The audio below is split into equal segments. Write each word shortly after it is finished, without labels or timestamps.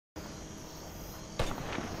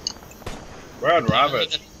We're on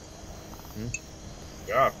Ravaged. Hmm?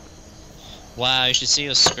 Yeah. Wow, you should see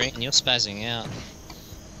your screen. You're spazzing out.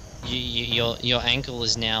 Your ankle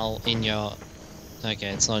is now in your. Okay,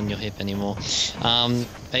 it's not in your hip anymore.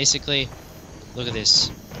 Basically, look at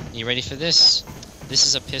this. You ready for this? This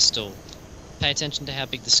is a pistol. Pay attention to how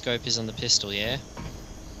big the scope is on the pistol. Yeah.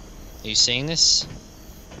 Are you seeing this?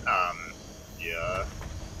 Yeah.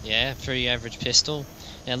 Yeah, pretty average pistol.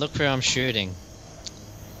 Now look where I'm shooting.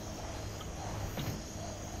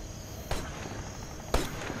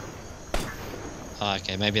 Oh,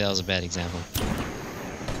 okay, maybe that was a bad example.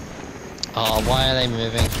 Oh, why are they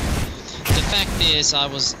moving? The fact is, I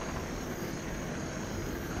was...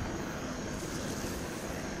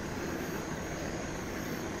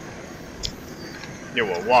 You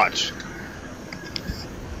will watch.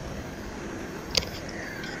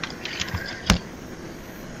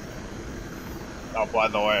 Oh, by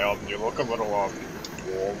the way, you look a little,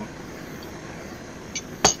 warm.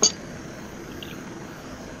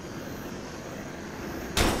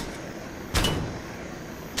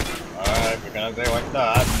 Alright, we're gonna do like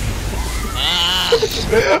that.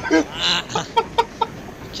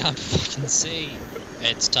 Can't fucking see.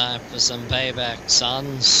 It's time for some payback,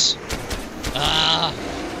 sons. Ah!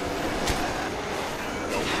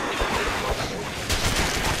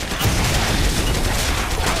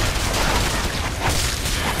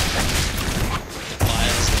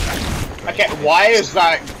 Okay, why is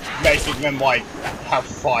that making them, like, have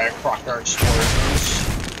firecracker explosions?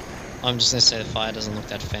 I'm just gonna say the fire doesn't look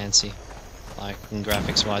that fancy. Like, in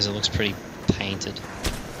graphics wise, it looks pretty painted.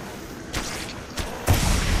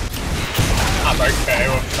 I'm okay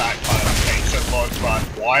with that kind of painted look, but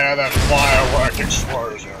why are there firework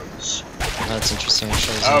explosions? That's interesting, it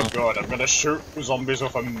shows Oh up. god, I'm gonna shoot zombies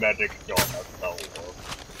with a medic gun. That'll work.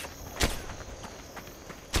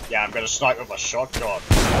 Yeah, I'm gonna snipe with a shotgun.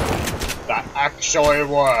 That actually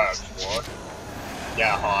works, what?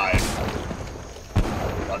 Yeah, hi.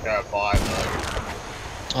 Okay, bye, though.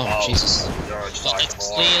 Oh, Jesus. You're That's excitable.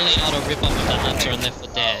 clearly not a rip-off of the Hunter and Left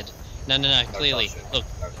 4 Dead. No, No clearly. touching. Look,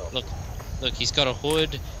 No touching. look, he's got a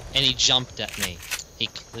hood, and he jumped at me. He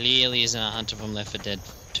clearly isn't a Hunter from Left 4 Dead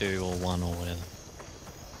 2 or 1 or whatever.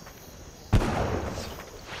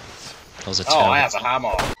 That was a Oh, terrible... I have a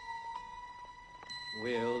hammer.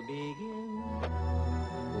 We'll begin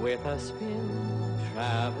with a spin,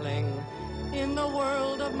 traveling in the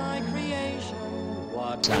world of my creation.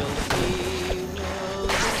 What will be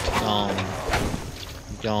will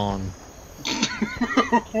Gone.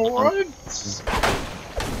 What?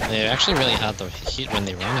 They're actually really hard to hit when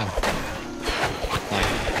they're running.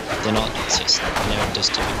 Like, they're not just, they're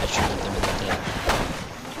just typically shooting them in the dead.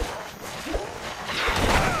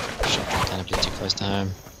 Shot down a bit too close to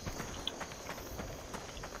home.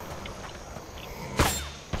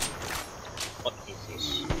 What is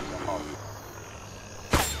this?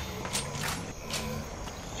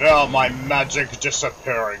 Feel my magic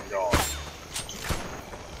disappearing god.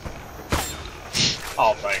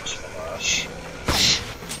 Oh, thanks for that.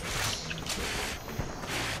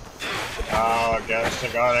 Oh, I guess I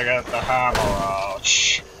gotta get the hammer out.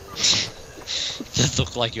 That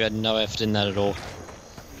looked like you had no effort in that at all.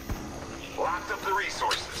 Locked up the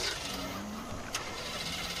resources.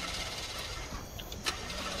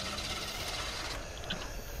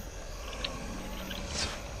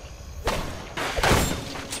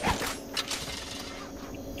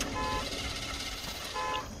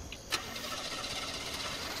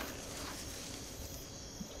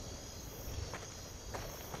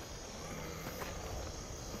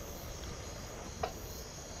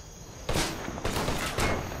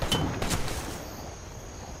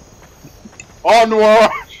 Onward!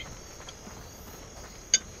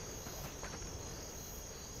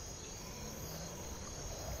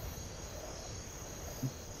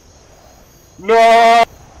 No!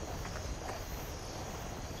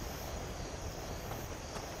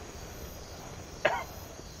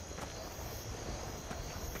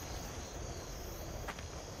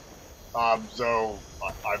 So,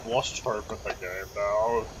 I've lost hope with the game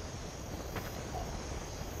now.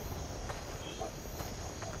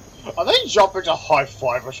 Are they jumping to high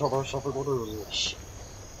five each other or something? What is this?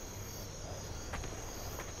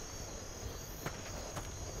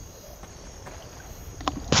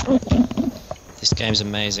 This game's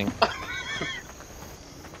amazing.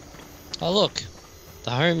 Oh look,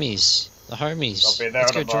 the homies. The homies. I'll be there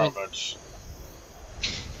Let's in a go join. moment.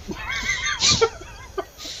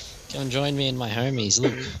 Come and join me and my homies.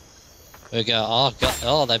 Look, we go. Oh god.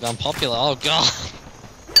 Oh, they've gone popular. Oh god.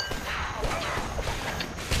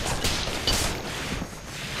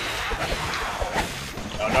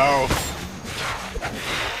 Oh no.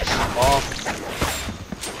 Oh.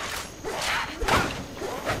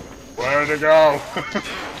 to go?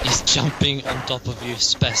 He's jumping on top of you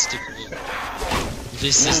spastically.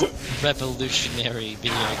 This is revolutionary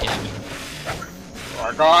video gaming.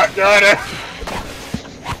 I can't get it!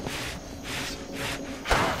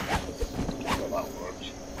 Well, that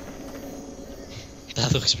worked.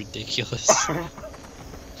 That looks ridiculous.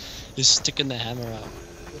 He's sticking the hammer up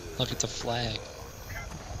like it's a flag.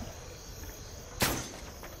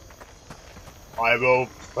 I will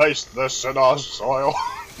place this in our soil.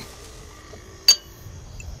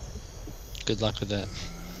 Good luck with that.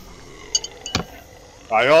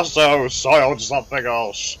 I also soiled something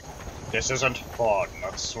else. This isn't fun,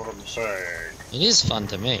 that's what I'm saying. It is fun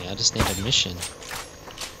to me, I just need a mission.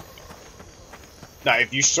 Now,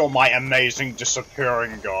 if you saw my amazing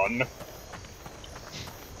disappearing gun...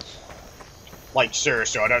 Like,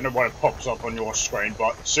 seriously, I don't know why it pops up on your screen,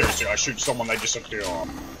 but seriously, I shoot someone, they disappear.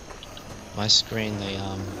 My screen, they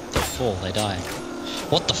fall, they die.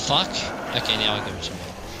 What the fuck? Okay, now I get what you mean.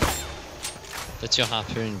 That's your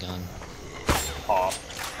harpoon gun. Pop.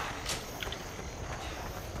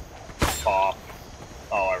 Pop.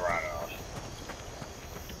 Oh, I ran out.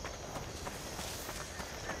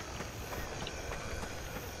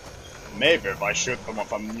 Maybe if I shoot them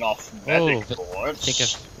with enough medic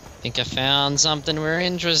bullets. Think I found something we're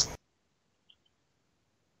interested.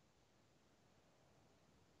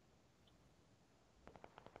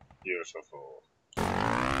 Beautiful.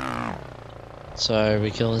 So, are we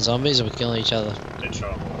killing zombies or are we killing each other? Each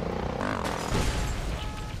other.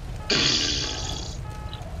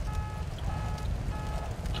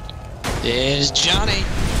 There's Johnny!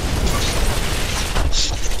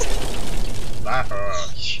 That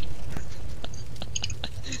hurts.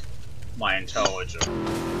 My intelligence.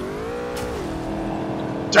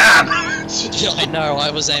 Damn it! Yeah, I know, I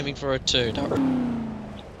was aiming for a 2. Don't worry.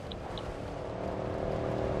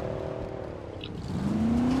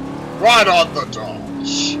 Right on the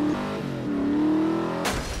dodge.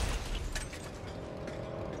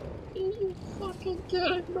 You fucking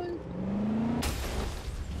kidding me?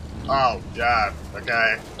 Oh, God.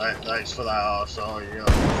 Okay. Thanks for that, arsehole. You're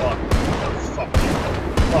fuck you.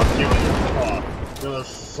 Fuck you and your car. You're the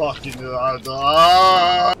fucking...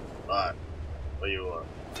 Right. Where you were.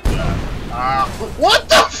 Yeah. What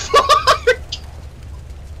the fuck?!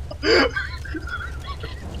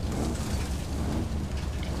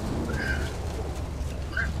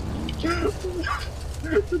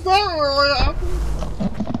 Did that really happen?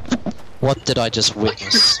 What did I just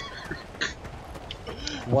witness?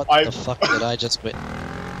 What the fuck did I just witness?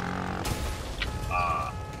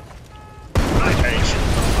 I hate you.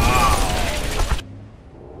 Ow.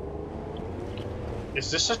 Is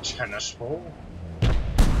this a tennis ball?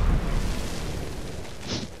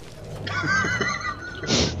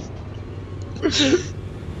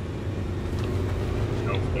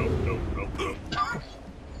 Nope.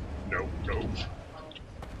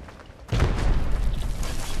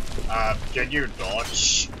 Can you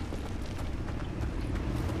dodge?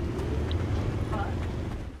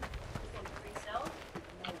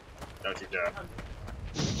 Don't you dare.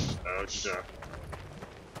 Don't you dare.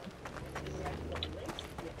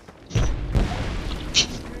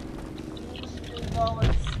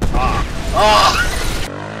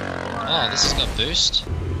 Oh, this has got boost.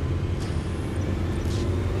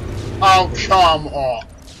 Oh, come on!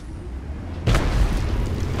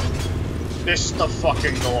 This is the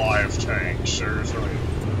fucking Goliath tank, seriously.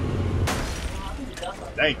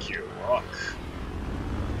 Thank you, Rock.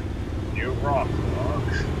 You rock, Rock.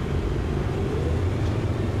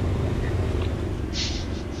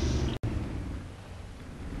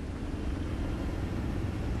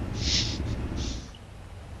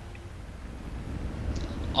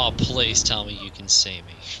 Oh, please tell me you can see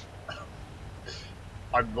me.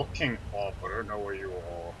 I'm looking up, I don't know where you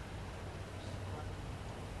are.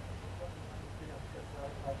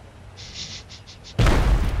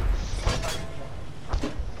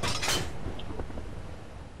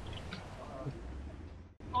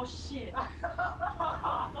 Oh shit!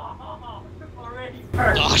 Already.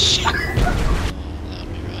 Oh shit! That'll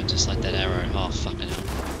be right, just like that arrow. Oh, fucking hell.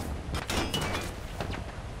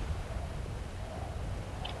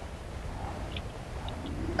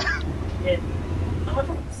 Yeah. How much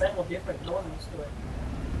of several different norms to it?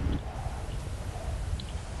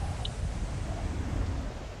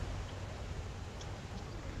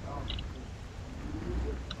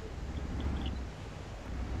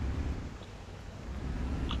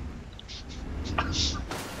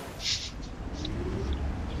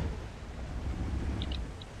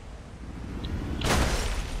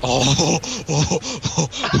 Oh,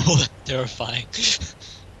 that's terrifying.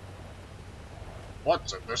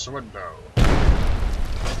 What's in this window?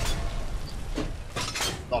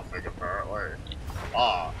 nothing apparently.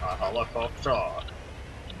 Ah, a helicopter.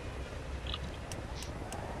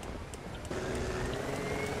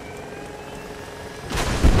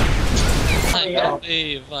 I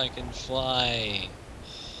believe I can fly.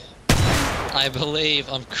 I believe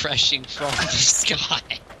I'm crashing from the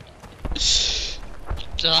sky.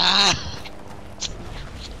 Ah!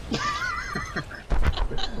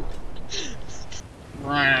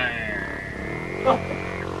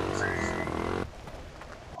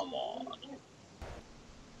 Come on.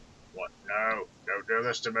 What? No. Don't do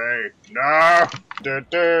this to me. No!